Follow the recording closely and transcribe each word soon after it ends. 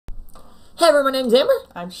Hey everyone, my name's Amber.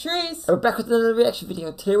 I'm Charisse. We're back with another reaction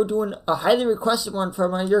video. Today we're doing a highly requested one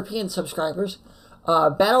from our European subscribers.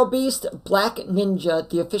 Battle Beast Black Ninja,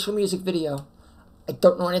 the official music video. I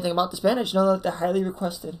don't know anything about this band, I just know that they're highly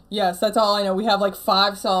requested. Yes, that's all I know. We have like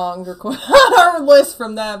 5 songs on our list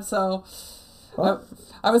from them, so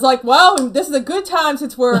I was like, wow, this is a good time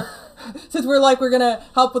since we're we're gonna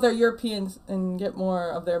help with our Europeans and get more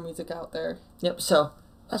of their music out there. Yep, so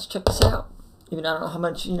let's check this out. Even I don't know how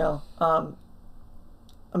much,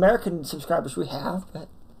 American subscribers we have, but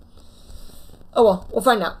oh well, we'll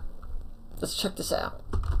find out. Let's check this out.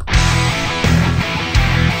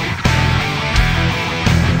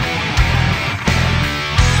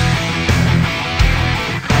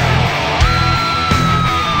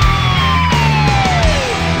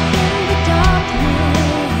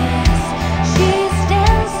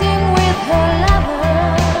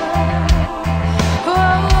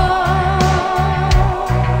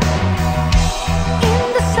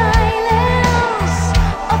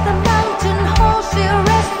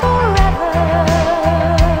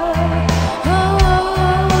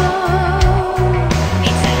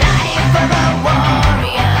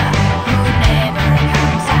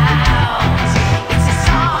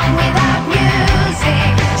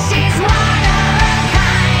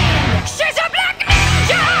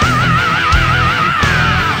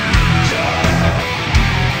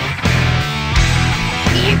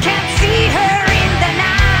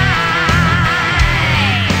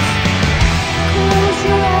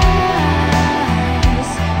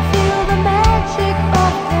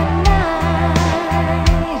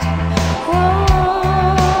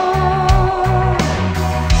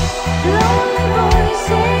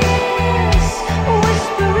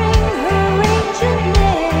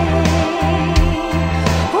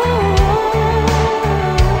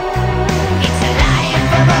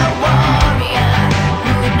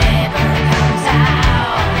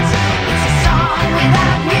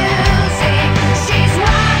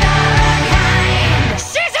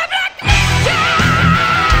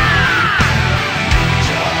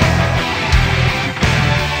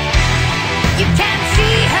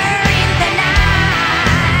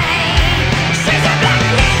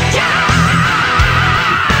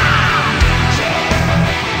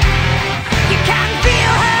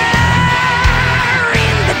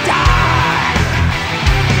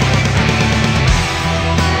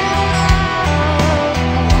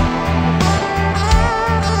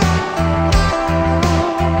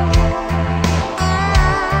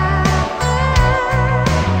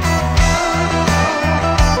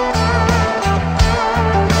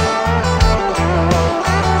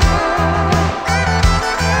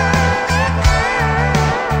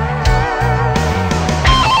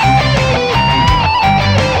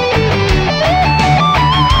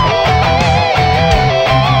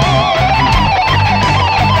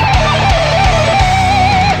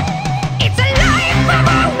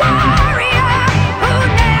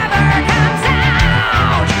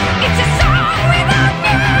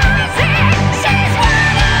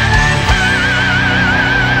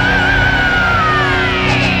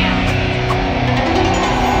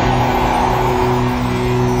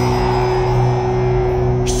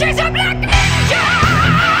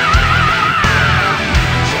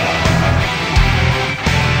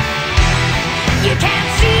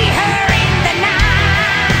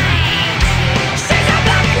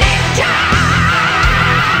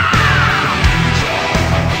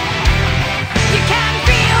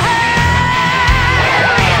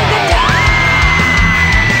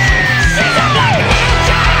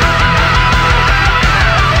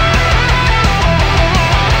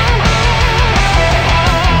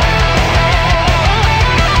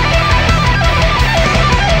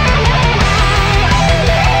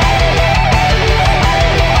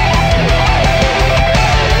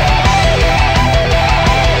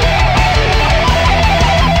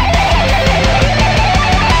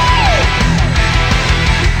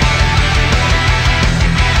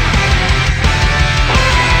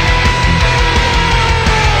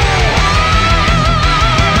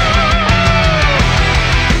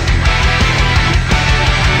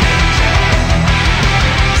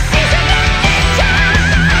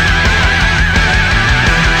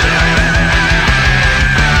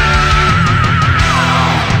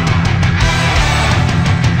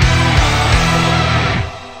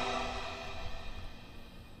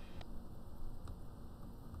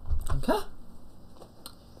 Okay.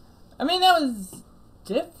 I mean, that was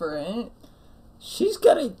different. She's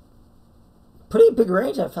got a pretty big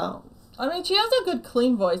range, I found. I mean, she has a good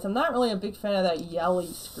clean voice. I'm not really a big fan of that yelly,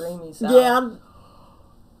 screamy sound.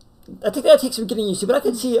 Yeah, I think that takes some getting used to, but I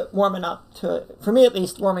can see it warming up to it. For me, at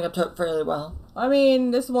least, warming up to it fairly well. I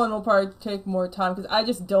mean, this one will probably take more time because I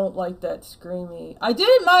just don't like that screamy. I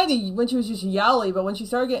didn't mind when she was just yelly, but when she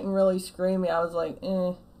started getting really screamy, I was like,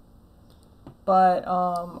 eh. But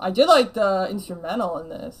I did like the instrumental in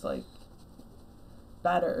this, like,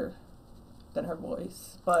 better than her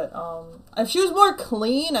voice. But if she was more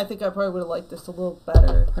clean, I think I probably would have liked this a little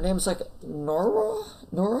better. Her name's like Nora?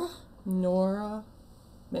 Nora?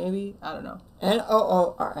 Maybe? I don't know.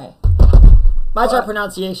 N-O-O-R-A. Mine's our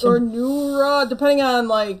pronunciation. Or Nura, depending on,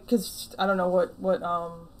 like, because I don't know what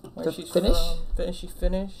where she's Finnish? from. Is she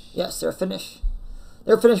Finnish? Yes, they're Finnish.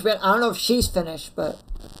 They're Finnish, but I don't know if she's Finnish, but...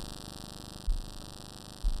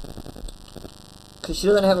 Because she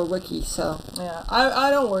doesn't have a wiki, so... Yeah, I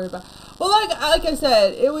don't worry about... Well, like I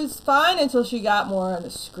said, it was fine until she got more on the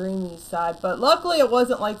screamy side, but luckily it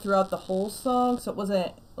wasn't, like, throughout the whole song, so it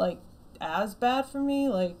wasn't, like, as bad for me.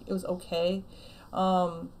 Like, it was okay.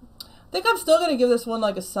 I think I'm still going to give this one,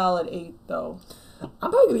 like, a solid 8, though.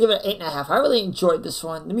 I'm probably going to give it an 8.5. I really enjoyed this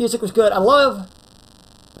one. The music was good. I love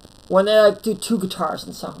when they, like, do 2 guitars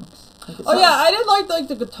in songs. Oh, yeah, I did like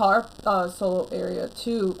the guitar solo area,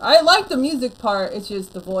 too. I like the music part. It's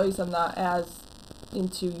just the voice I'm not as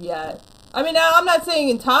into yet. I mean, I'm not saying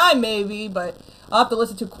in time, maybe, but I'll have to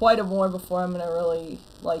listen to quite a more before I'm going to really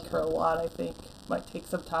like her a lot, I think. Might take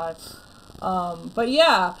some time. But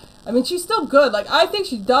yeah, I mean, she's still good. Like, I think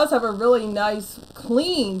she does have a really nice,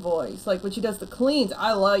 clean voice. Like, when she does the cleans,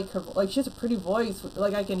 I like her. Like, she has a pretty voice.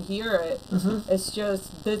 Like, I can hear it. Mm-hmm. It's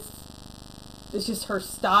just this. It's just her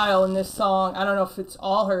style in this song. I don't know if it's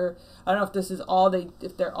all her. I don't know if this is all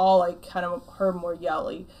if they're all like kind of her more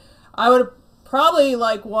yelly. I would probably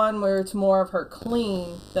like one where it's more of her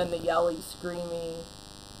clean than the yelly, screamy.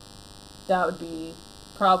 That would be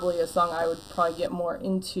probably a song I would probably get more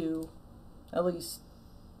into, at least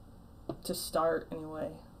to start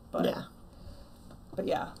anyway. But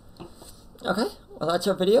yeah. Okay, well that's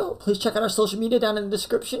our video. Please check out our social media down in the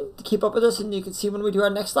description to keep up with us, and you can see when we do our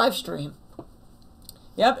next live stream.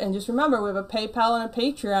 Yep, and just remember, we have a PayPal and a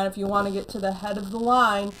Patreon if you want to get to the head of the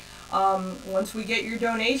line. Once we get your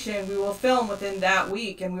donation, we will film within that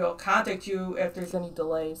week, and we will contact you if there's any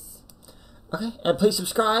delays. Okay, and please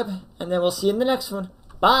subscribe, and then we'll see you in the next one.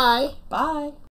 Bye! Bye!